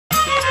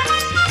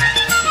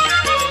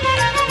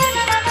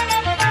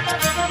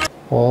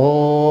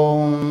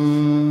ஓம்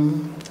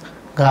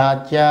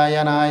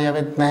காத்யாயனாய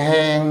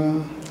வித்மஹே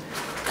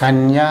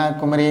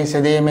கன்யாகுமரி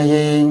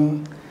சதீமஹி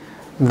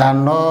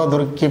தன்னோ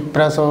துர்க்கி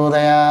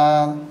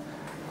பிரசோதயாத்.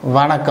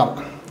 வணக்கம்.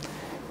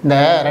 இந்த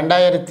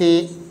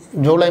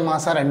ஜூலை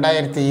மாதம்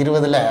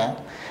 2020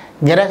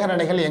 கிரக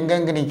நிலைகள்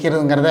எங்கெங்கே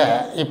நிற்கிறதுங்கிறத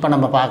இப்போ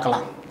நம்ம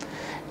பார்க்கலாம்.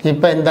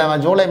 இப்போ இந்த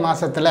ஜூலை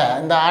மாதத்தில்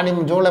இந்த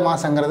ஜூலை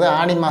மாதங்கிறது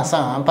ஆனி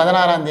மாதம்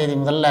 16ஆம் தேதி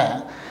முதல்ல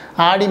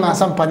ஆடி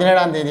மாதம்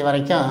 17ஆம் தேதி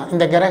வரைக்கும்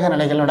இந்த கிரக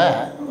நிலைகளோட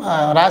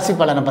ராசி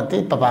பலனை பற்றி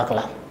இப்போ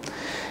பார்க்கலாம்.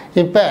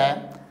 இப்போ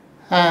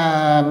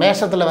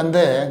மேஷத்தில்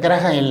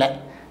கிரகம் இல்லை,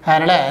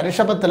 அதனால்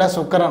ரிஷபத்தில்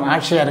சுக்கிரன்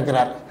ஆட்சியாக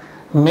இருக்கிறார்.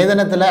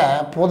 மிதுனத்தில்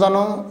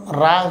புதனும்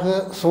ராகு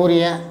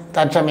சூரியன்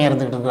தற்சமயம்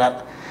இருந்துக்கிட்டு இருக்கிறார்.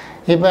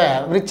 இப்போ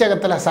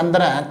விருச்சகத்தில்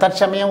சந்திரன்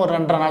தற்சமயம் ஒரு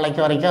 2.5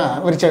 நாளைக்கு வரைக்கும்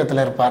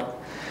விருச்சகத்தில் இருப்பார்.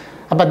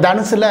 அப்போ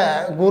தனுசில்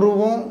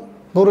குருவும்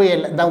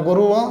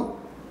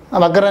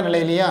வக்ர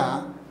நிலையிலையும்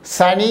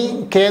சனி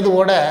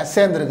கேதுவோடு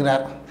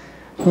சேர்ந்துருக்கிறார்.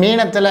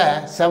 மீனத்தில்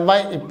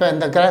செவ்வாய். இப்போ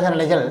இந்த கிரக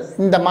நிலைகள்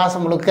இந்த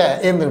மாதம் முழுக்க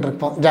இருந்துக்கிட்டு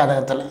இருப்போம்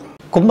ஜாதகத்தில்.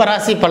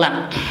 கும்பராசி பலன்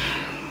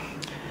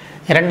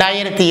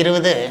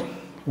 2020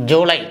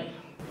 ஜூலை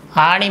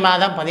ஆனி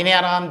மாதம்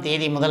 16ஆம்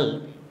தேதி முதல்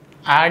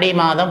ஆடி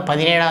மாதம்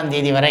 17ஆம்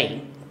தேதி வரை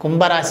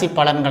கும்பராசி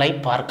பலன்களை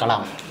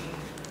பார்க்கலாம்.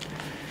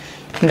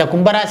 இந்த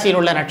கும்பராசியில்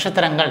உள்ள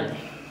நட்சத்திரங்கள்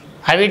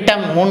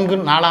அவிட்டம்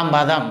 3 4ஆம்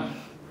பாதம்,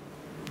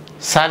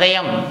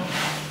 சதயம்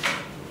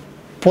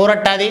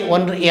பூரட்டாதி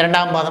 1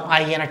 2ஆம் பாதம்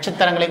ஆகிய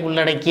நட்சத்திரங்களை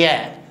உள்ளடக்கிய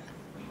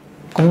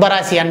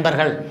கும்பராசி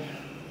அன்பர்கள்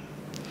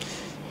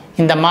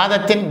இந்த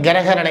மாதத்தின்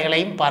கிரக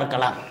நிலைகளையும்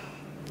பார்க்கலாம்.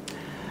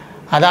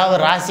 அதாவது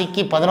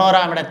ராசிக்கு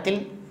 11ஆம்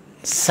இடத்தில்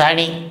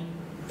சனி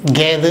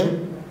கேது,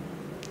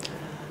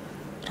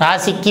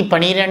 ராசிக்கு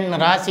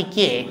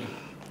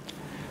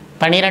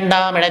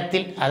 12ஆம்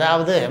இடத்தில்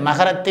அதாவது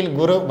மகரத்தில்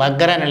குரு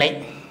வக்ர நிலை,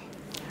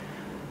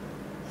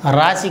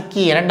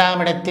 ராசிக்கு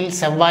 2ஆம் இடத்தில்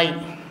செவ்வாய்,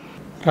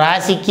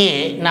 ராசிக்கு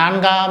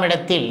 4ஆம்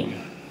இடத்தில்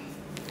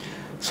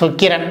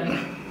சுக்கிரன்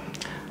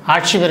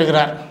ஆட்சி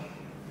பெறுகிறார்,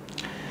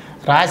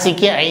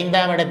 ராசிக்கு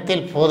 5ஆம்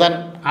இடத்தில் புதன்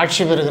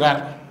ஆட்சி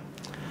பெறுகிறார்.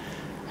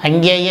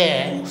 அங்கேயே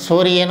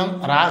சூரியனும்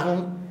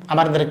ராகுவும்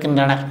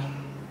அமர்ந்திருக்கின்றனர்.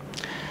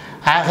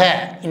 ஆக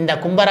இந்த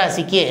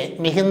கும்பராசிக்கு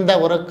மிகுந்த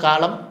ஒரு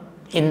காலம்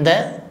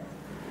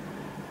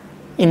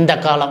இந்த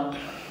காலம்.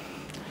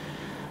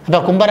 அப்போ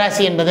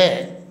கும்பராசி என்பது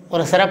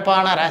ஒரு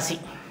சிறப்பான ராசி.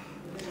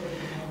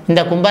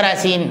 இந்த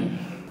கும்பராசியின்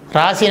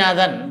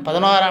ராசிநாதன்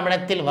 11ஆம்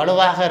இடத்தில்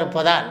வலுவாக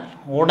இருப்பதால்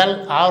உடல்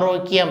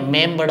ஆரோக்கியம்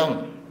மேம்படும்,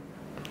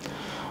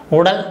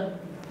 உடல்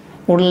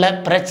உள்ள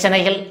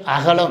பிரச்சனைகள்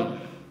அகலும்.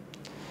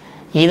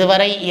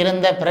 இதுவரை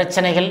இருந்த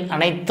பிரச்சனைகள்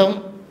அனைத்தும்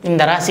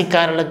இந்த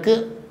ராசிக்காரர்களுக்கு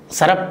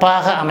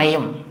சிறப்பாக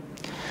அமையும்.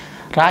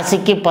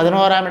 ராசிக்கு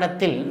 11ஆம்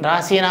இடத்தில்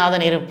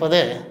ராசிநாதன்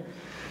இருப்பது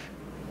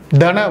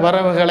தன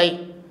வரவுகளை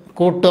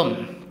கூட்டும்,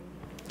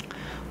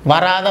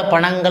 வராத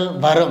பணங்கள்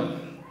வரும்,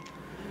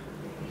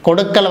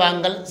 கொடுக்கல்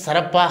வாங்கல்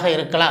சிறப்பாக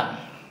இருக்கலாம்.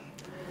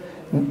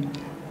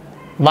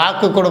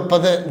 வாக்கு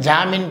கொடுப்பது,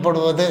 ஜாமீன்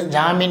போடுவது,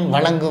 ஜாமீன்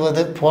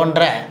வழங்குவது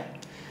போன்ற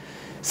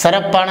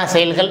சிறப்பான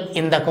செயல்கள்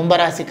இந்த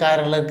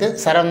கும்பராசிக்காரர்களுக்கு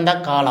சிறந்த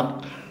காலம்.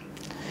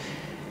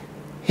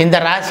 இந்த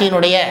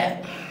ராசியினுடைய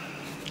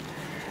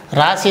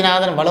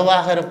ராசிநாதன்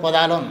வலுவாக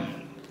இருப்பதாலும்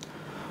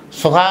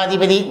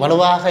சுகாதிபதி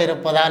வலுவாக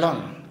இருப்பதாலும்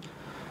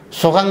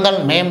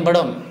சுகங்கள்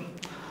மேம்படும்,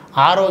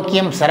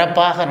 ஆரோக்கியம்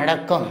சிறப்பாக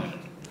நடக்கும்.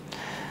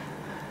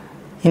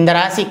 இந்த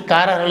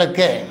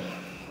ராசிக்காரர்களுக்கு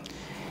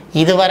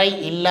இதுவரை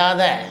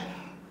இல்லாத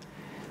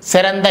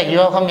சிறந்த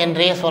யோகம்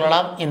என்றே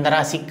சொல்லலாம். இந்த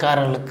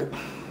ராசிக்காரர்களுக்கு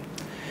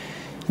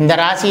இந்த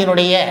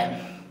ராசியினுடைய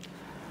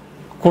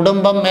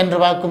குடும்பம் என்று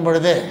பார்க்கும்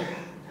பொழுது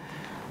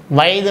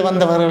வயது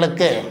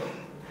வந்தவர்களுக்கு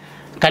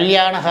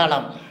கல்யாண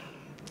காலம்,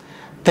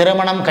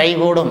 திருமணம்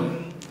கைகூடும்,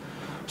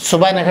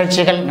 சுப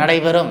நிகழ்ச்சிகள்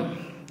நடைபெறும்.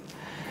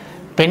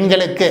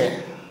 பெண்களுக்கு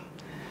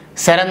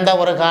சிறந்த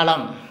ஒரு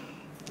காலம்,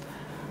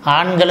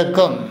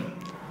 ஆண்களுக்கும்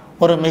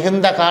ஒரு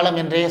மிகுந்த காலம்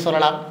என்றே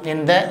சொல்லலாம்.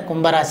 இந்த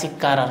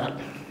கும்பராசிக்காரர்கள்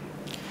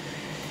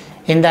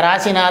இந்த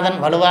ராசிநாதன்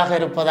வலுவாக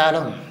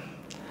இருப்பதாலும்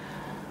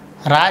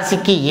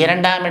ராசிக்கு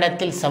 2ஆம்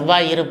இடத்தில்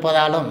செவ்வாய்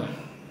இருப்பதாலும்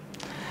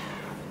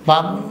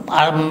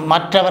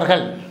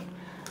மற்றவர்கள்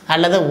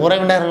அல்லது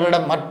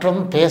உறவினர்களிடம் மற்றும்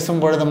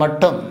பேசும் பொழுது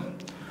மட்டும்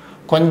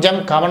கொஞ்சம்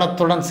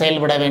கவனத்துடன்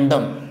செயல்பட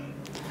வேண்டும்.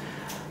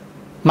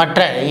 மற்ற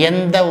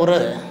எந்த ஒரு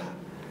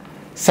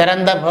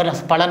சிறந்த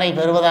பலனை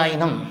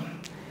பெறுவதாயினும்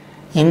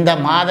இந்த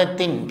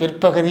மாதத்தின்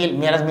பிற்பகுதியில்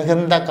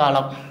மிகுந்த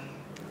காலம்.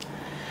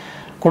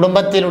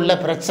 குடும்பத்தில் உள்ள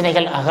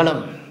பிரச்சனைகள்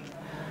அகலும்,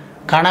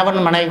 கணவன்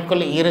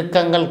மனைவிக்குள்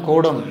இறுக்கங்கள்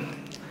கூடும்,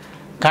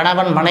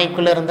 கணவன்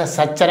மனைவிக்குள் இருந்த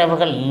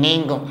சச்சரவுகள்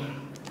நீங்கும்.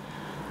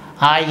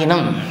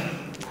 ஆயினும்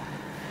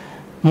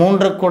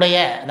 3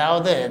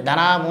 அதாவது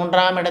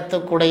 3ஆம்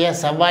இடத்துக்குடைய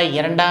செவ்வாய்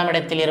 2ஆம்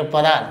இடத்தில்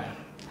இருப்பதால்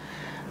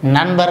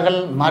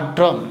நண்பர்கள்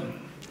மற்றும்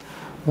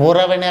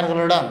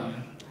உறவினர்களுடன்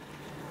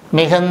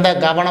மிகுந்த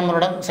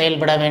கவனமுடன்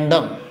செயல்பட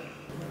வேண்டும்.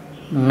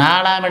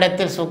 4ஆம்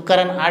இடத்தில்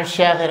சுக்கிரன்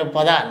ஆட்சியாக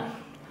இருப்பதால்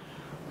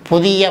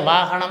புதிய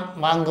வாகனம்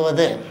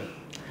வாங்குவது,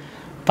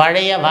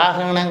 பழைய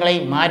வாகனங்களை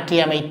மாற்றி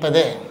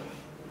அமைப்பது,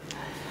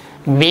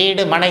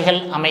 வீடு மனைகள்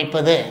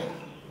அமைப்பது,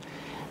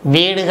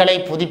 வீடுகளை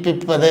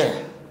புதுப்பிப்பது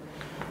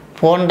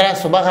போன்ற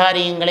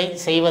சுபகாரியங்களை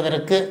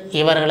செய்வதற்கு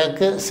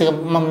இவர்களுக்கு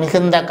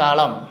மிகுந்த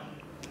காலம்.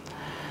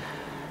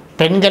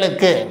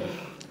 பெண்களுக்கு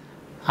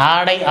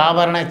ஆடை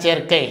ஆபரண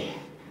சேர்க்கை,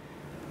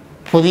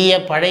 புதிய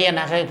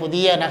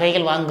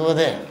நகைகள்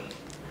வாங்குவது,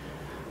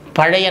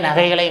 பழைய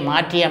நகைகளை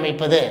மாற்றி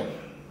அமைப்பது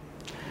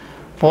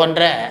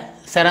போன்ற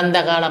சிறந்த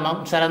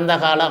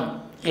காலம்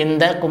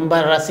இந்த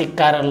கும்ப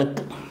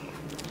ராசிக்காரர்களுக்கு.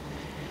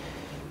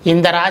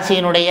 இந்த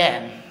ராசியினுடைய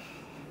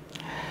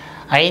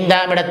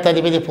 5ஆம்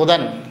இடத்ததிபதி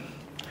புதன்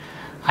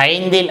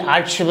 5இல்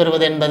ஆட்சி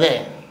பெறுவது என்பது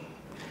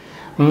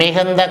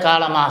மிகுந்த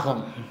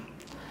காலமாகும்.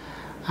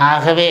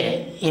 ஆகவே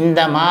இந்த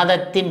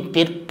மாதத்தின்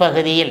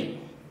பிற்பகுதியில்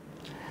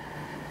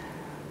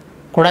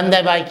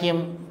குழந்தை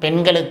பாக்கியம்,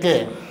 பெண்களுக்கு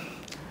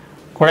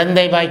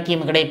குழந்தை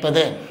பாக்கியம்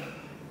கிடைப்பது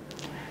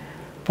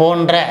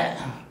போன்ற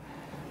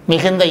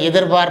மிகுந்த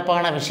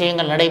எதிர்பார்ப்பான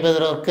விஷயங்கள்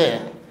நடைபெறுவதற்கு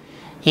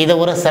இது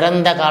ஒரு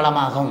சிறந்த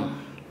காலமாகும்.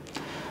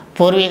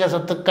 பூர்வீக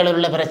சொத்துக்களில்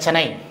உள்ள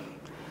பிரச்சனை,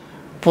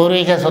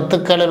 பூர்வீக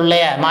சொத்துக்களில் உள்ள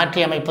மாற்றி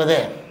அமைப்பது,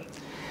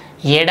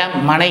 இடம்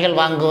மனைகள்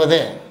வாங்குவது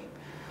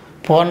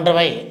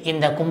போன்றவை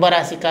இந்த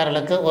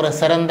கும்பராசிக்காரர்களுக்கு ஒரு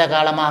சிறந்த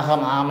காலமாக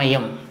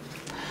அமையும்.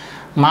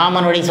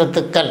 மாமன் வழி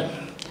சொத்துக்கள்,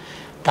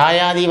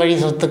 தாயாதி வழி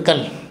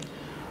சொத்துக்கள்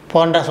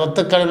போன்ற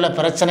சொத்துக்களில் உள்ள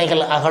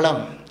பிரச்சனைகள்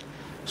அகலும்,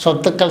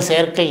 சொத்துக்கள்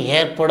சேர்க்கை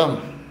ஏற்படும்.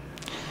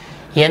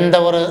 எந்த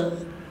ஒரு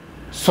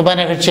சுப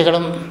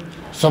நிகழ்ச்சிகளும்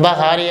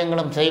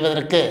சுபகாரியங்களும்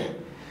செய்வதற்கு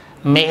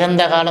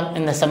மிகுந்த காலம்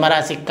இந்த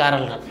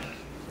சிம்மராசிக்காரர்கள்.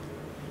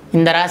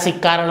 இந்த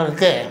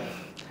ராசிக்காரர்களுக்கு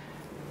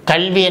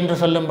கல்வி என்று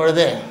சொல்லும்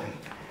பொழுது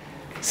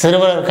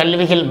சிறுவர்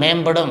கல்விகள்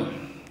மேம்படும்.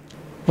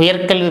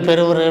 உயர்கல்வி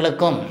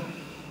பெறுபவர்களுக்கும்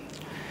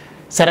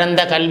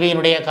சிறந்த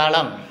கல்வியினுடைய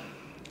காலம்.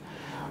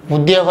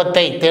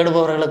 உத்தியோகத்தை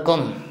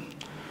தேடுபவர்களுக்கும்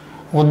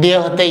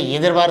உத்தியோகத்தை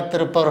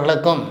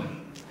எதிர்பார்த்திருப்பவர்களுக்கும்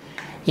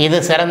இது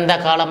சிறந்த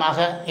காலமாக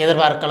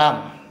எதிர்பார்க்கலாம்.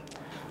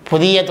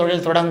 புதிய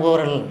தொழில்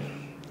தொடங்குபவர்கள்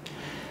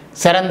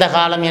சிறந்த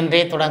காலம்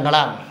என்றே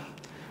தொடங்கலாம்.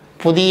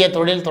 புதிய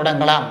தொழில்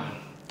தொடங்கலாம்.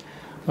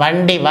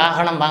 வண்டி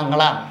வாகனம்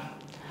வாங்கலாம்.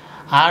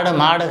 ஆடு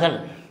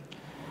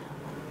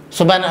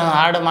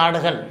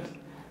மாடுகள்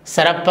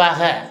சிறப்பாக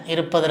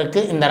இருப்பதற்கு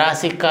இந்த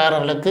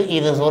ராசிக்காரர்களுக்கு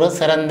இது ஒரு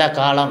சிறந்த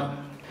காலம்.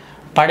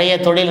 பழைய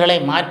தொழில்களை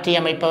மாற்றி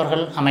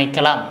அமைப்பவர்கள்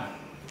அமைக்கலாம்.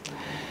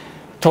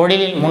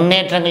 தொழிலில்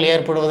முன்னேற்றங்கள்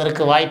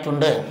ஏற்படுவதற்கு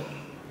வாய்ப்புண்டு.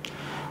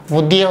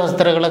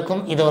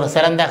 உத்தியோகஸ்தர்களுக்கும் இது ஒரு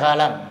சிறந்த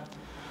காலம்.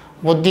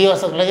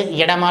 உத்தியோகங்களுக்கு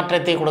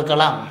இடமாற்றத்தை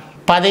கொடுக்கலாம்.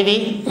 பதவி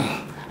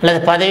அல்லது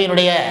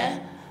பதவியினுடைய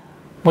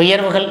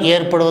உயர்வுகள்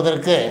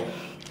ஏற்படுவதற்கு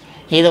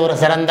இது ஒரு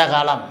சிறந்த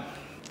காலம்.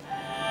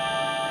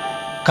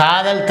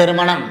 காதல்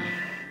திருமணம்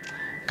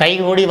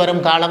கைகூடி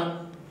வரும் காலம்.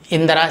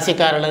 இந்த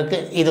ராசிக்காரர்களுக்கு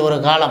இது ஒரு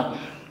காலம்.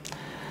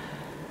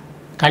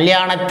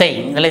 கல்யாணத்தை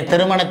அல்லது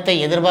திருமணத்தை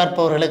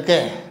எதிர்பார்ப்பவர்களுக்கு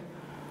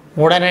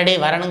உடனடி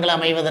வரன்கள்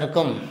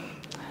அமைவதற்கும்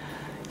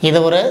இது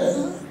ஒரு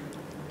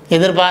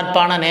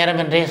எதிர்பார்ப்பான நேரம்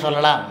என்றே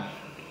சொல்லலாம்.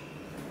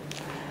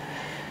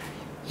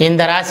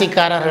 இந்த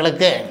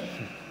ராசிக்காரர்களுக்கு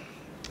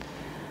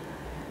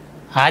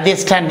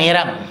அதிர்ஷ்ட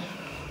நிறம்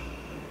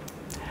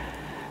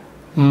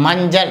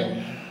மஞ்சள்,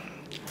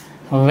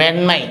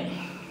 வெண்மை.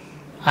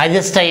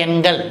 அதிர்ஷ்ட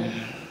எண்கள்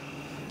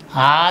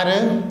 6,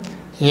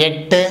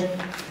 8,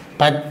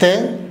 10,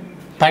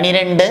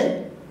 12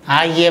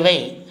 ஆகியவை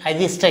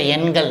அதிர்ஷ்ட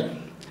எண்கள்.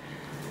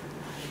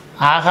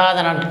 ஆகாத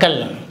நாட்கள்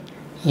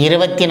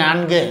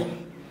 24,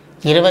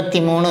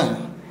 23,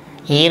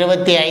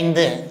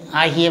 25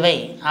 ஆகியவை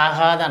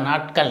ஆகாத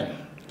நாட்கள்.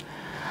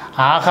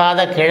 ஆகாத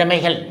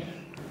கிழமைகள்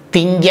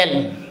திங்கள்,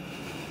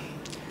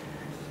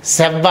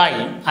 செவ்வாய்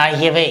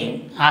ஆகியவை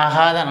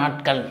ஆகாத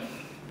நாட்கள்.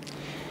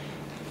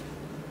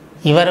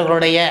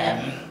 இவர்களுடைய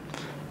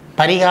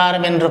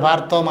பரிகாரம் என்று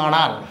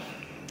பார்த்தோமானால்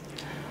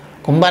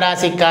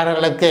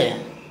கும்பராசிக்காரர்களுக்கு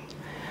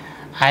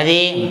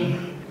அதே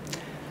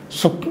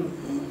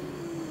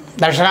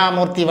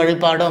தட்சிணாமூர்த்தி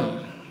வழிபாடும்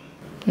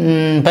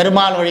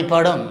பெருமாள்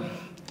வழிபாடும்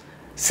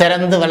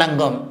சிறந்து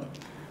விளங்கும்.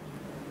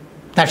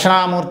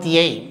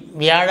 தட்சிணாமூர்த்தியை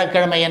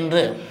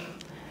வியாழக்கிழமையன்று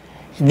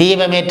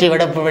தீபமேற்றி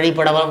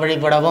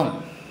வழிபடவும்,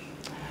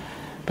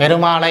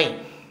 பெருமாளை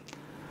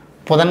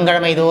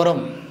புதன்கிழமை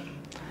தோறும்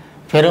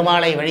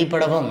பெருமாளை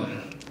வழிபடவும்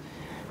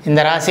இந்த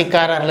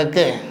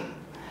ராசிக்காரர்களுக்கு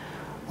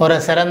ஒரு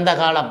சிறந்த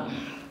காலம்.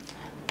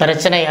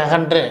 பிரச்சனை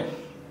அகன்று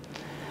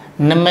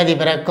நிம்மதி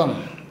பிறக்கும்,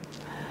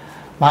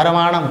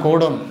 வருமானம்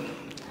கூடும்,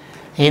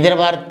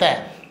 எதிர்பார்த்த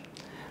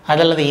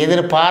அல்லது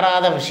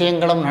எதிர்பாராத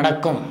விஷயங்களும்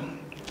நடக்கும்.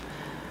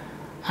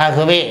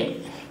 ஆகவே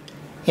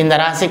இந்த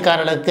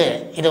ராசிக்காரர்களுக்கு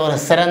இது ஒரு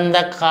சிறந்த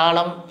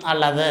காலம்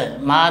அல்லது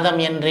மாதம்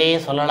என்றே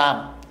சொல்லலாம்.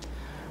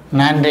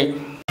 நன்றி.